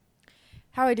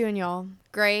How are we doing, y'all?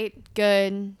 Great,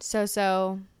 good,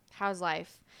 so. How's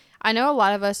life? I know a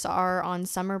lot of us are on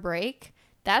summer break.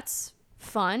 That's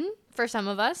fun for some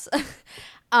of us.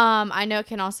 I know it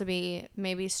can also be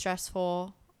maybe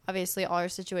stressful. Obviously, all our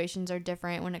situations are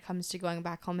different when it comes to going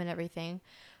back home and everything.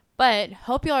 But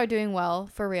hope y'all are doing well,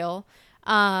 for real.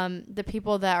 The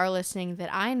people that are listening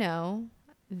that I know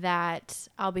that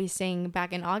I'll be seeing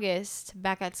back in August,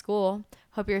 back at school.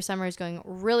 Hope your summer is going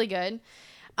really good.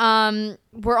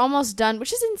 We're almost done,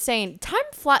 which is insane. Time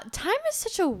is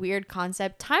such a weird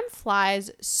concept. Time flies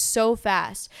so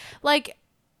fast. Like,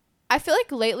 I feel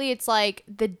like lately it's like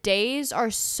the days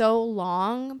are so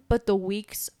long, but the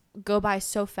weeks go by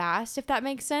so fast, if that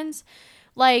makes sense.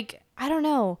 Like, I don't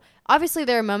know. Obviously,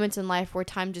 there are moments in life where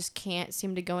time just can't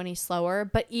seem to go any slower.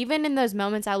 But even in those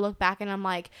moments, I look back and I'm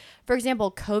like, for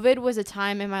example, COVID was a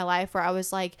time in my life where I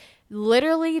was like,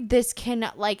 literally, this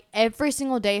can, like, every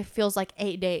single day feels like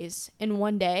 8 days in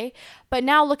one day. But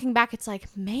now looking back, it's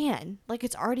like, man, like,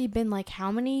 it's already been like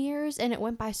how many years? And it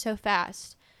went by so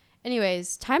fast.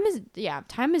 Anyways, time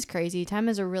is crazy. Time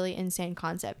is a really insane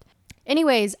concept.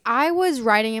 Anyways, I was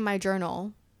writing in my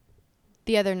journal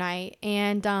the other night,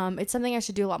 and it's something I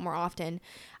should do a lot more often.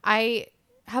 I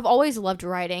have always loved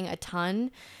writing a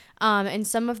ton, and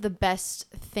some of the best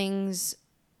things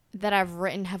that I've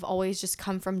written have always just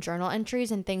come from journal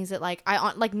entries and things that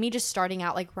like me just starting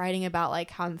out like writing about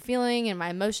like how I'm feeling and my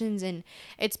emotions, and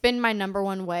it's been my number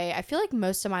one way. I feel like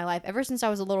most of my life, ever since I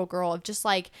was a little girl, of just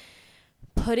like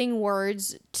putting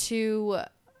words to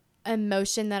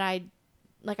emotion that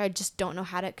I just don't know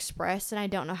how to express and I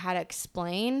don't know how to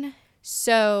explain.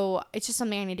 So it's just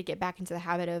something I need to get back into the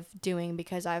habit of doing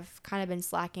because I've kind of been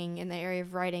slacking in the area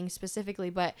of writing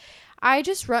specifically. But I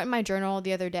just wrote in my journal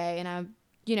the other day, and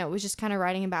I was just kind of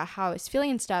writing about how I was feeling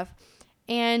and stuff.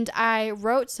 And I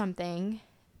wrote something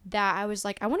that I was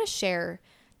like, I want to share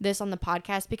this on the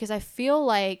podcast because I feel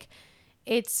like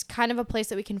it's kind of a place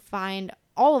that we can find,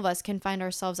 all of us can find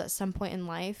ourselves at some point in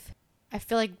life. I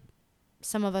feel like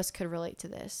some of us could relate to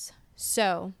this.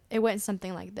 So it went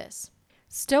something like this.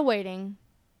 Still waiting,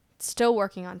 still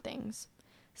working on things,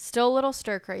 still a little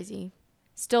stir crazy,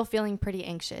 still feeling pretty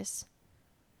anxious,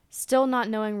 still not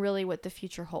knowing really what the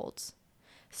future holds,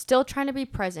 still trying to be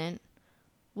present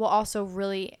while also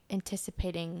really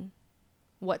anticipating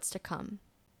what's to come,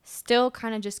 still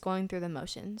kind of just going through the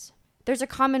motions. There's a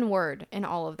common word in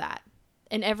all of that,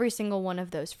 in every single one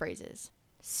of those phrases.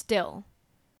 Still.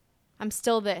 I'm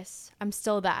still this, I'm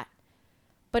still that.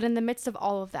 But in the midst of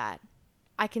all of that,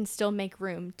 I can still make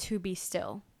room to be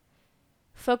still.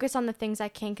 Focus on the things I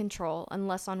can control and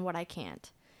less on what I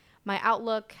can't. My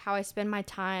outlook, how I spend my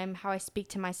time, how I speak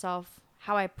to myself,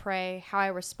 how I pray, how I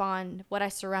respond, what I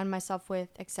surround myself with,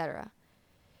 etc.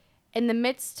 In the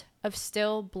midst of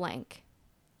still blank,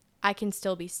 I can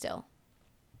still be still.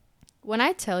 When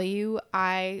I tell you,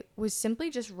 I was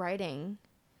simply just writing.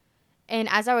 And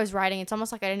as I was writing, it's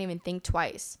almost like I didn't even think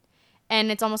twice. And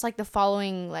it's almost like the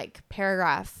following like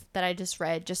paragraph that I just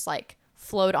read just like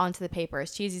flowed onto the paper.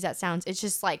 As cheesy as that sounds, it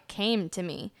just like came to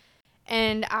me.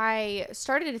 And I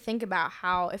started to think about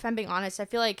how, if I'm being honest, I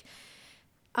feel like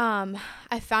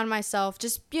I found myself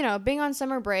just, being on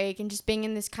summer break and just being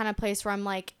in this kind of place where I'm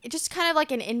like, it just kind of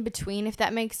like an in-between, if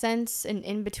that makes sense, an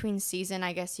in-between season,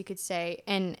 I guess you could say.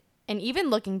 And even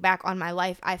looking back on my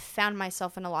life, I've found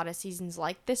myself in a lot of seasons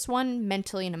like this one,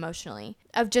 mentally and emotionally,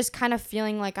 of just kind of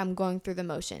feeling like I'm going through the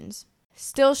motions.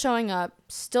 Still showing up,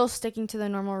 still sticking to the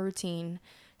normal routine,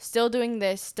 still doing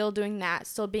this, still doing that,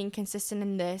 still being consistent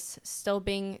in this, still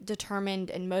being determined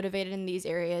and motivated in these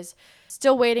areas,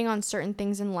 still waiting on certain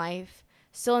things in life,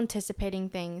 still anticipating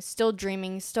things, still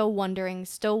dreaming, still wondering,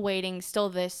 still waiting, still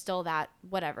this, still that,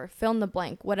 whatever. Fill in the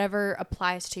blank, whatever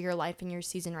applies to your life in your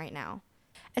season right now.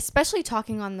 Especially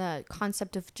talking on the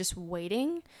concept of just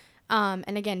waiting.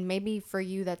 And again, maybe for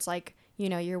you, that's like,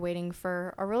 you're waiting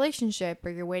for a relationship,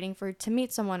 or you're waiting to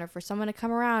meet someone, or for someone to come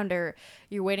around, or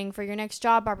you're waiting for your next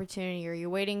job opportunity, or you're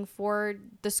waiting for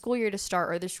the school year to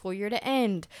start or the school year to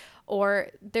end. Or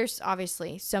there's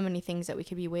obviously so many things that we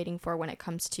could be waiting for when it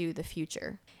comes to the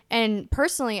future. And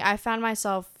personally, I found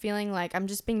myself feeling like I'm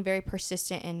just being very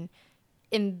persistent in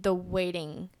the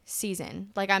waiting season.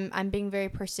 Like I'm being very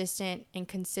persistent and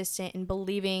consistent in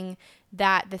believing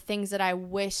that the things that I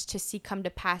wish to see come to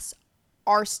pass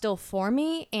are still for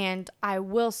me, and I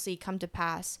will see come to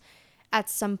pass at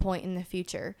some point in the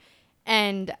future.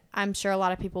 And I'm sure a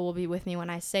lot of people will be with me when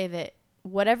I say that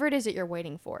whatever it is that you're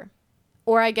waiting for,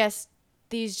 or I guess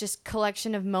these just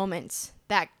collection of moments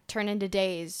that turn into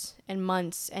days and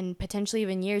months and potentially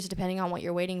even years, depending on what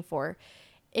you're waiting for,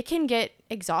 it can get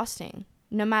exhausting.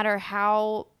 No matter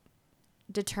how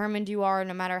determined you are,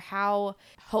 no matter how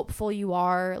hopeful you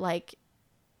are, like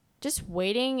just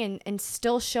waiting and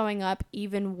still showing up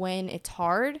even when it's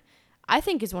hard, I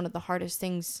think is one of the hardest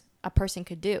things a person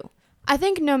could do. I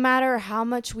think no matter how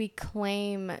much we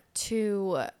claim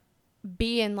to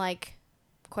be in like,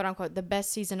 quote unquote, the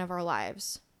best season of our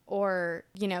lives, or,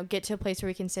 you know, get to a place where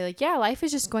we can say like, yeah, life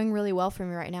is just going really well for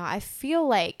me right now. I feel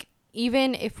like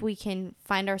even if we can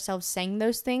find ourselves saying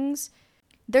those things,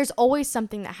 there's always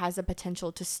something that has the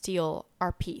potential to steal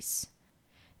our peace.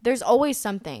 There's always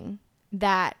something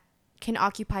that can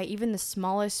occupy even the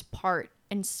smallest part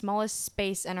and smallest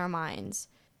space in our minds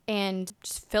and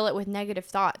just fill it with negative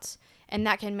thoughts. And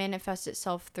that can manifest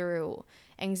itself through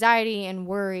anxiety and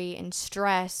worry and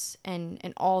stress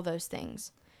and all those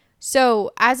things.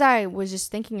 So as I was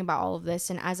just thinking about all of this,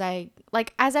 and as I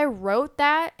wrote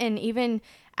that, and even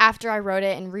after I wrote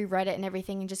it and reread it and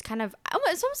everything, and just kind of,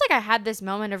 it's almost like I had this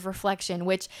moment of reflection,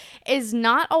 which is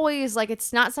not always like,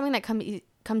 it's not something that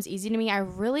comes easy to me. I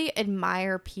really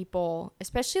admire people,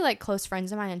 especially like close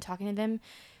friends of mine, and talking to them,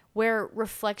 where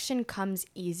reflection comes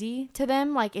easy to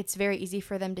them. Like it's very easy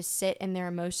for them to sit in their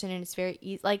emotion, and it's very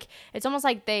easy. Like it's almost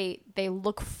like they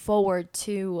look forward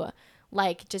to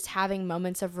like just having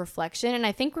moments of reflection. And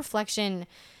I think reflection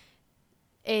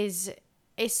is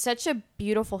such a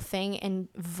beautiful thing and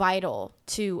vital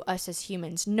to us as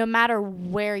humans, no matter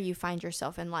where you find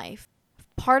yourself in life.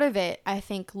 Part of it, I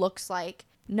think, looks like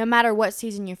no matter what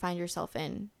season you find yourself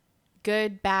in,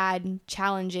 good, bad,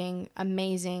 challenging,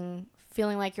 amazing,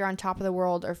 feeling like you're on top of the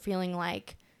world, or feeling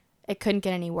like it couldn't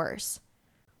get any worse,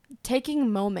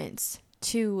 taking moments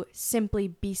to simply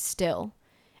be still.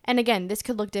 And again, this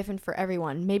could look different for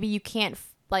everyone. Maybe you can't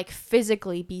like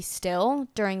physically be still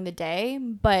during the day,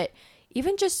 but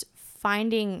even just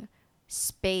finding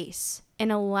space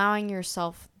and allowing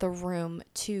yourself the room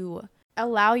to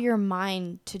allow your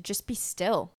mind to just be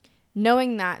still,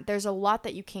 knowing that there's a lot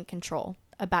that you can't control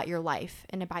about your life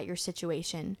and about your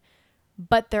situation,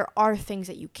 but there are things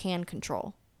that you can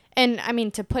control. And I mean,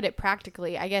 to put it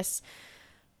practically, I guess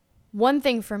one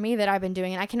thing for me that I've been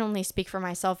doing, and I can only speak for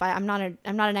myself, I'm not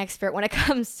an expert when it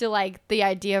comes to like the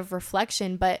idea of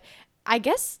reflection, but I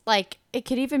guess like it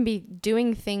could even be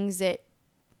doing things that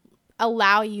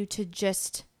allow you to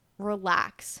just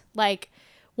relax. Like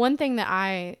one thing that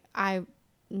I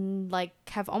like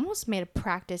have almost made a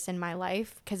practice in my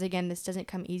life, because again, this doesn't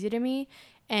come easy to me,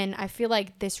 and I feel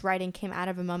like this writing came out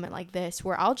of a moment like this,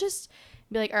 where I'll just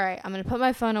be like, all right, I'm going to put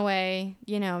my phone away,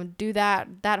 you know, do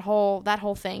that whole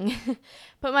thing,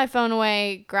 put my phone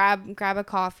away, grab a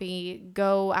coffee,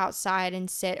 go outside and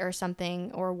sit or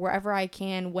something, or wherever I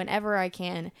can, whenever I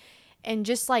can, and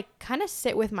just like kind of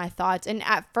sit with my thoughts. And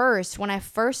at first, when I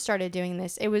first started doing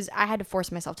this, I had to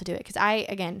force myself to do it, because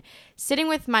again, sitting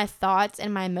with my thoughts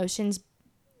and my emotions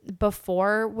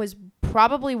before was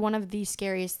probably one of the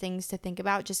scariest things to think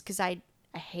about, just because I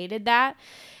hated that.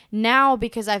 Now,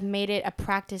 because I've made it a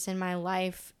practice in my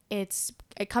life, it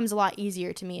comes a lot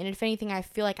easier to me. And if anything, I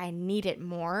feel like I need it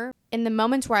more. In the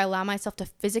moments where I allow myself to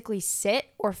physically sit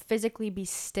or physically be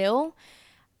still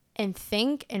and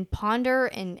think and ponder,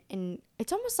 and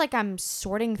it's almost like I'm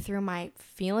sorting through my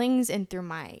feelings and through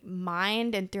my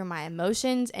mind and through my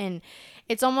emotions, and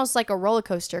it's almost like a roller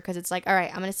coaster, because it's like, all right,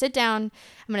 I'm going to sit down,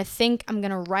 I'm going to think, I'm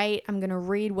going to write, I'm going to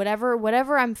read,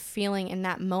 whatever I'm feeling in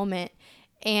that moment.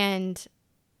 And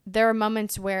there are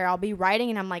moments where I'll be writing,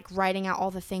 and I'm like writing out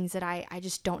all the things that I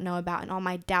just don't know about, and all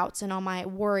my doubts and all my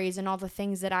worries and all the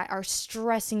things that are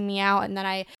stressing me out, and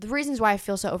the reasons why I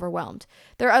feel so overwhelmed.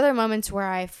 There are other moments where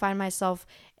I find myself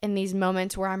in these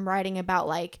moments where I'm writing about,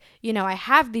 like, you know, I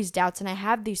have these doubts and I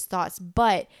have these thoughts,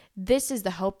 but this is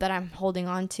the hope that I'm holding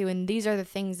on to, and these are the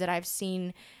things that I've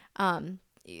seen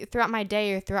throughout my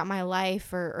day or throughout my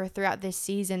life or throughout this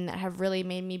season that have really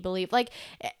made me believe. Like,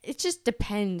 it just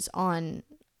depends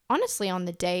honestly on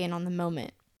the day and on the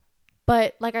moment.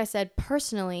 But like I said,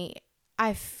 personally,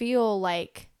 I feel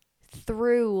like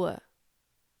through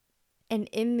and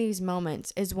in these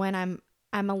moments is when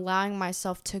I'm allowing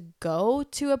myself to go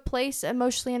to a place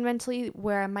emotionally and mentally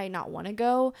where I might not want to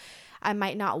go. I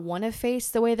might not want to face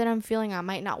the way that I'm feeling. I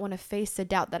might not want to face the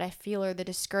doubt that I feel or the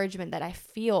discouragement that I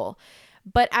feel.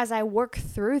 But as I work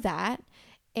through that,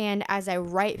 and as I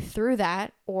write through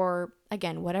that, or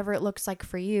again, whatever it looks like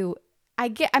for you,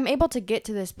 I'm able to get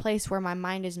to this place where my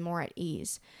mind is more at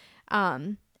ease.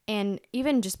 And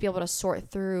even just be able to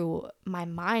sort through my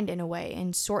mind in a way,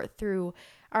 and sort through,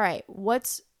 all right,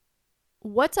 what's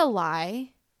a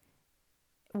lie?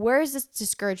 Where is this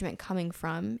discouragement coming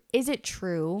from? Is it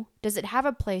true? Does it have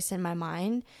a place in my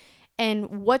mind?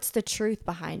 And what's the truth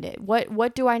behind it?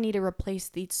 What do I need to replace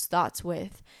these thoughts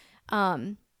with?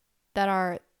 that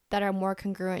are more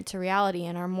congruent to reality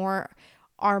and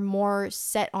are more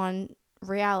set on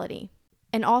reality.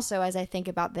 And also, as I think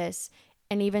about this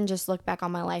and even just look back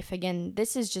on my life again,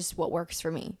 this is just what works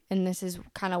for me. And this is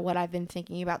kind of what I've been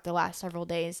thinking about the last several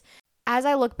days. As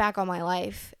I look back on my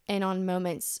life and on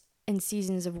moments and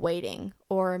seasons of waiting,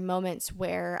 or moments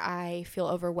where I feel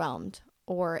overwhelmed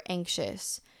or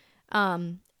anxious,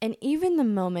 and even the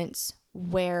moments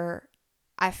where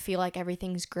I feel like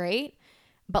everything's great,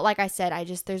 but like I said,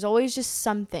 there's always just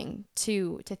something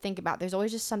to think about. There's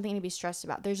always just something to be stressed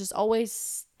about. There's just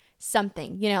always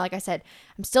something, like I said,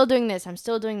 I'm still doing this, I'm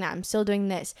still doing that, I'm still doing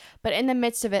this. But in the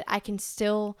midst of it, I can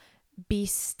still be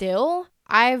still.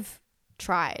 I've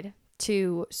tried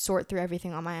to sort through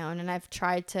everything on my own, and I've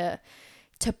tried to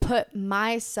put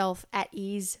myself at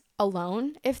ease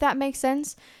alone, if that makes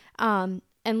sense. And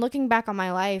looking back on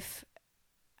my life,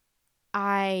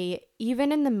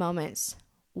 even in the moments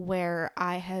where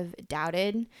I have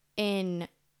doubted in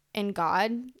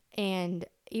God, and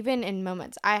even in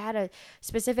moments, I had a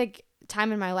specific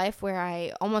time in my life where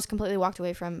I almost completely walked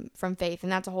away from faith,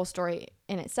 and that's a whole story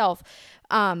in itself.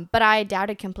 But I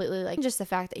doubted completely, like, just the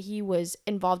fact that he was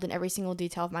involved in every single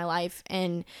detail of my life.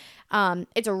 And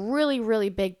it's a really, really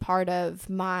big part of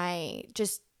my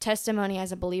just testimony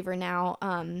as a believer now.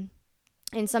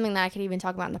 And something that I could even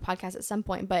talk about in the podcast at some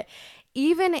point. But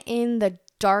even in the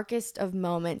darkest of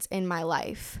moments in my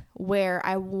life where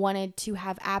I wanted to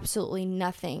have absolutely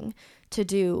nothing to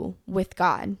do with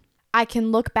God, I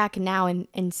can look back now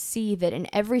and see that in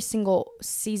every single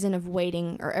season of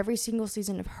waiting, or every single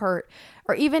season of hurt,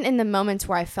 or even in the moments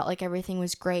where I felt like everything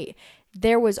was great,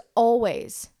 there was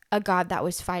always a God that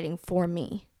was fighting for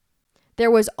me. There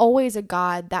was always a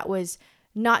God that was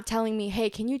not telling me, hey,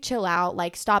 can you chill out?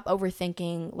 Like, stop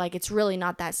overthinking. Like, it's really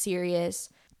not that serious.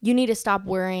 You need to stop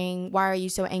worrying. Why are you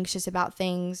so anxious about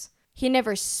things? He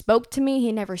never spoke to me.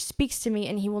 He never speaks to me,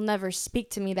 and he will never speak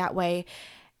to me that way.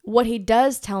 What he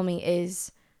does tell me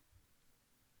is,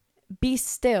 be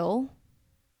still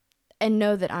and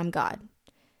know that I'm God.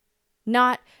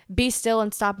 Not be still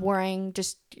and stop worrying,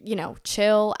 just,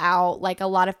 chill out, like a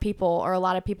lot of people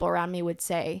around me would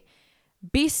say.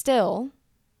 Be still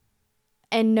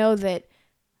and know that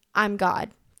I'm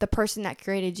God, the person that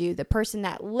created you, the person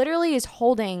that literally is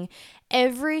holding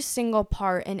every single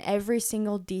part and every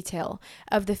single detail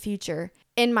of the future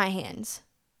in my hands.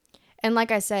 And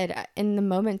like I said, in the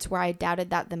moments where I doubted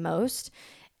that the most,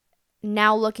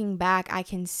 now looking back, I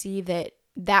can see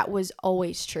that was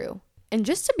always true. And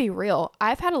just to be real,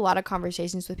 I've had a lot of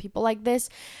conversations with people like this.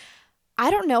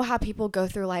 I don't know how people go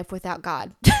through life without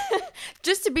God.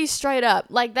 Just to be straight up,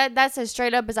 like that's as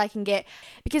straight up as I can get.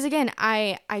 Because again,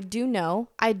 I do know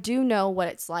what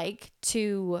it's like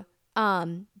to,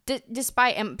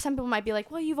 despite, and some people might be like,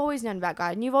 well, you've always known about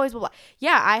God and you've always, blah, blah.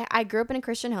 Yeah, I grew up in a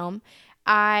Christian home.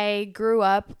 I grew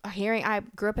up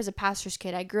as a pastor's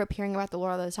kid. I grew up hearing about the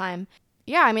Lord all the time.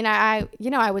 Yeah, I mean,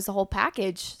 I was the whole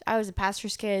package. I was a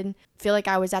pastor's kid. Feel like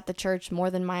I was at the church more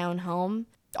than my own home.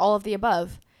 All of the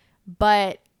above.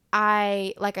 But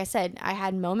like I said, I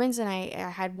had moments, and I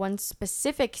had one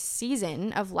specific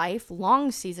season of life,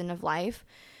 long season of life,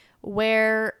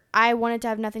 where I wanted to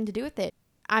have nothing to do with it.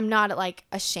 I'm not like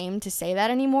ashamed to say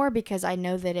that anymore, because I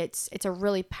know that it's a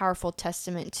really powerful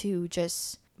testament to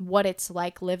just what it's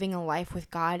like living a life with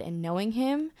God and knowing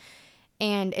him.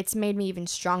 And it's made me even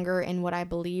stronger in what I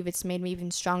believe. It's made me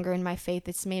even stronger in my faith.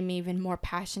 It's made me even more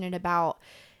passionate about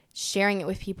sharing it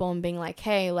with people and being like,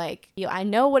 hey, like, I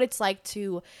know what it's like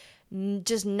to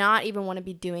just not even want to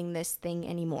be doing this thing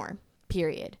anymore,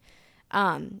 period.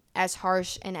 As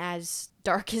harsh and as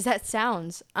dark as that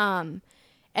sounds. And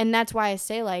that's why I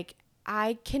say, like,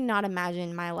 I cannot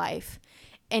imagine my life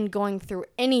and going through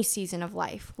any season of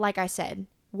life, like I said,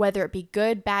 whether it be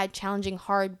good, bad, challenging,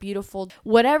 hard, beautiful,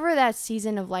 whatever that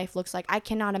season of life looks like, I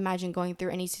cannot imagine going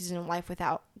through any season of life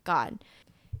without God.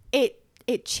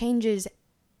 It changes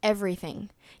everything.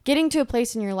 Getting to a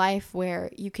place in your life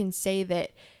where you can say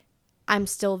that I'm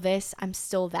still this, I'm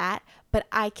still that, but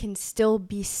I can still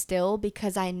be still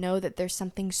because I know that there's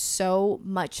something so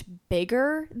much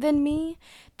bigger than me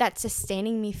that's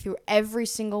sustaining me through every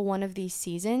single one of these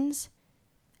seasons,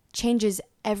 changes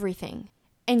everything.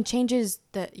 And changes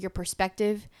your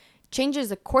perspective, changes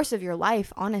the course of your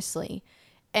life, honestly,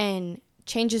 and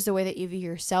changes the way that you view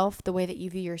yourself, the way that you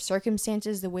view your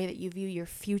circumstances, the way that you view your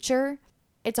future.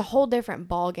 It's a whole different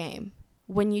ball game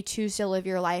when you choose to live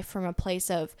your life from a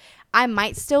place of, I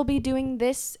might still be doing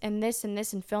this and this and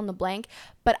this and fill in the blank,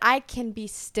 but I can be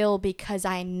still because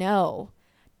I know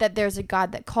that there's a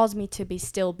God that calls me to be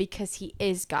still because he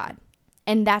is God.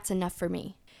 And that's enough for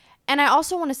me. And I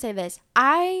also want to say this.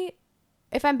 I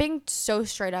if I'm being so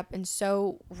straight up and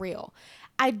so real,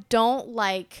 I don't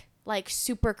like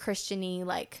super Christian-y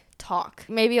like talk.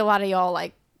 Maybe a lot of y'all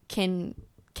like can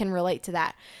relate to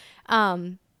that.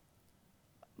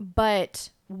 But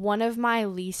one of my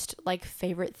least like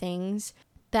favorite things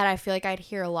that I feel like I'd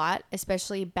hear a lot,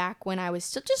 especially back when I was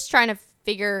still just trying to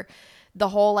figure the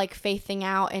whole like faith thing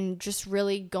out and just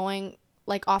really going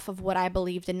like off of what I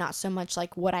believed and not so much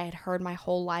like what I had heard my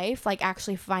whole life, like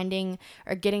actually finding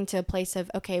or getting to a place of,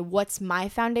 okay, what's my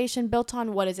foundation built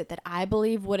on? What is it that I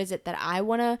believe? What is it that I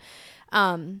want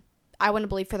to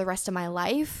believe for the rest of my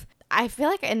life? I feel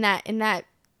like in that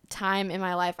time in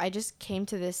my life, I just came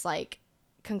to this like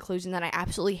conclusion that I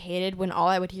absolutely hated when all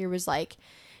I would hear was like,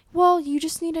 well, you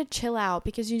just need to chill out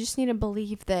because you just need to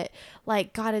believe that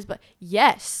like God is, but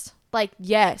yes,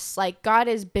 like God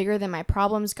is bigger than my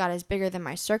problems. God is bigger than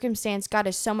my circumstance. God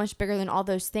is so much bigger than all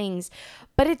those things.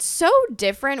 But it's so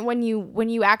different when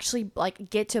you actually like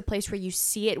get to a place where you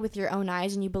see it with your own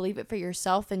eyes and you believe it for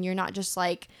yourself and you're not just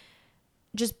like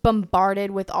just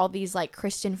bombarded with all these like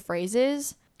Christian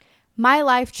phrases. My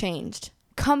life changed.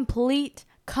 Complete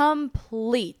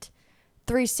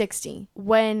 360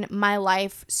 when my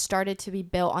life started to be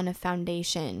built on a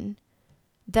foundation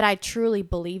that I truly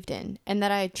believed in and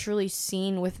that I had truly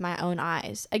seen with my own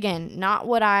eyes. Again, not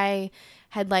what I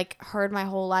had like heard my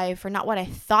whole life or not what I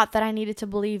thought that I needed to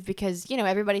believe because, you know,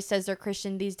 everybody says they're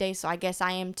Christian these days, so I guess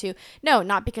I am too. No,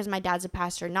 not because my dad's a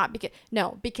pastor,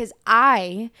 because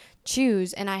I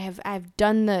choose and I've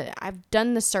done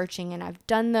the searching and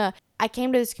I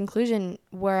came to this conclusion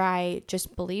where I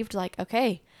just believed like,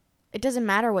 okay, it doesn't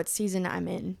matter what season I'm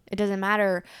in. It doesn't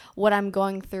matter what I'm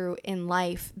going through in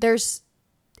life.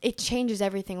 It changes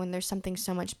everything when there's something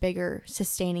so much bigger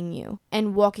sustaining you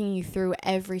and walking you through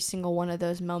every single one of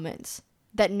those moments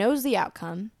that knows the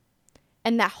outcome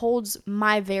and that holds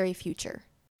my very future.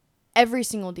 Every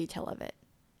single detail of it.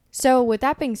 So with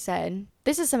that being said,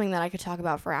 this is something that I could talk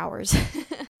about for hours.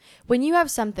 When you have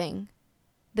something,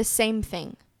 the same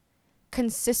thing,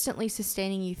 consistently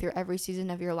sustaining you through every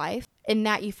season of your life, in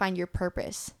that you find your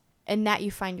purpose, in that you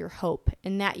find your hope,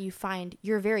 in that you find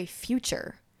your very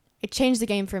future. It changed the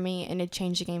game for me and it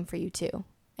changed the game for you too.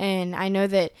 And I know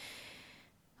that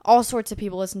all sorts of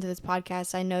people listen to this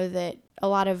podcast. I know that a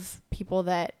lot of people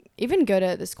that even go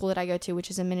to the school that I go to, which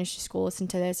is a ministry school, listen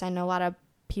to this. I know a lot of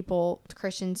people,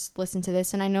 Christians, listen to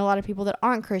this. And I know a lot of people that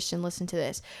aren't Christian listen to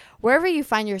this. Wherever you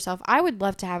find yourself, I would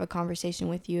love to have a conversation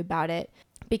with you about it.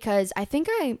 Because I think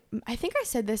I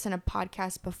said this in a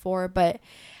podcast before, but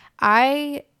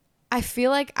I feel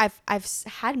like I've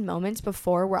had moments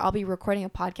before where I'll be recording a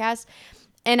podcast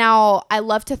and I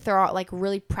love to throw out like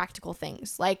really practical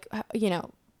things, like, you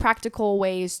know, practical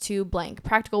ways to blank,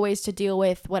 practical ways to deal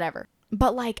with whatever.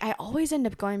 But like I always end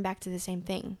up going back to the same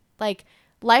thing. Like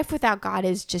life without God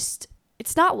is just,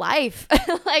 it's not life.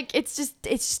 Like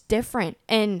it's different.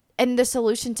 And the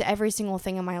solution to every single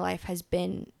thing in my life has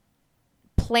been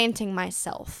planting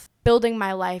myself, building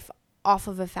my life off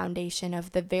of a foundation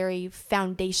of the very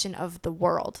foundation of the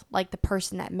world, like the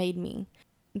person that made me.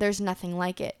 There's nothing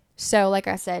like it. So like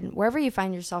I said, wherever you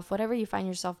find yourself, whatever you find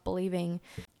yourself believing,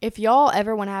 if y'all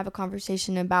ever want to have a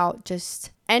conversation about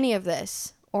just any of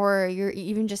this, or you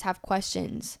even just have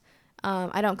questions,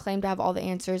 I don't claim to have all the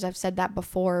answers. I've said that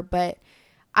before, but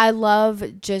I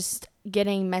love just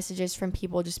getting messages from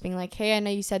people just being like, hey, I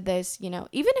know you said this, you know,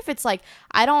 even if it's like,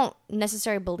 I don't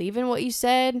necessarily believe in what you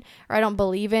said, or I don't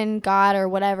believe in God or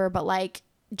whatever, but like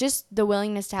just the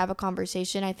willingness to have a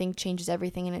conversation, I think changes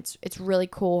everything. And it's really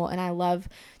cool. And I love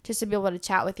just to be able to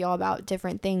chat with y'all about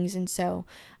different things. And so,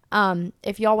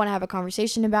 if y'all want to have a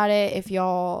conversation about it, if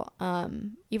y'all,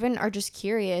 even are just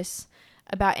curious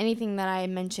about anything that I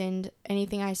mentioned,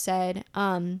 anything I said,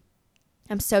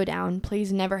 I'm so down.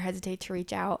 Please never hesitate to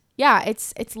reach out. Yeah,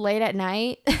 it's late at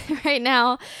night right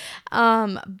now.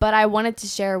 But I wanted to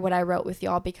share what I wrote with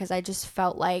y'all because I just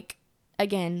felt like,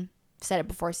 again, said it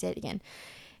before, say it again.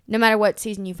 No matter what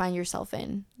season you find yourself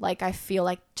in, like I feel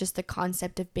like just the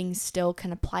concept of being still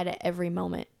can apply to every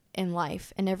moment in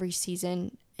life, in every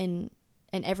season, in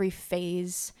every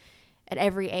phase, at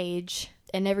every age,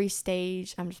 in every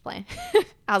stage. I'm just playing.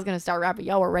 I was going to start rapping.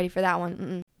 Y'all were ready for that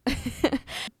one.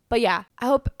 But yeah, I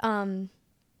hope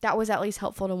that was at least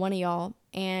helpful to one of y'all.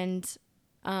 And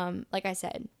like I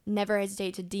said, never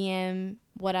hesitate to DM,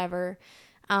 whatever.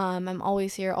 I'm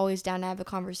always here, always down to have a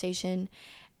conversation.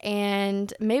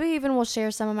 And maybe even we'll share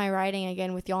some of my writing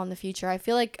again with y'all in the future. I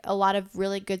feel like a lot of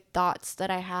really good thoughts that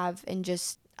I have, and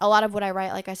just a lot of what I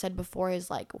write, like I said before,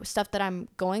 is like stuff that I'm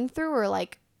going through or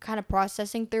like kind of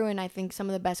processing through. And I think some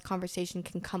of the best conversation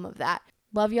can come of that.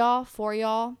 Love y'all, for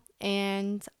y'all.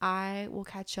 And I will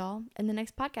catch y'all in the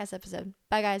next podcast episode.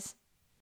 Bye, guys.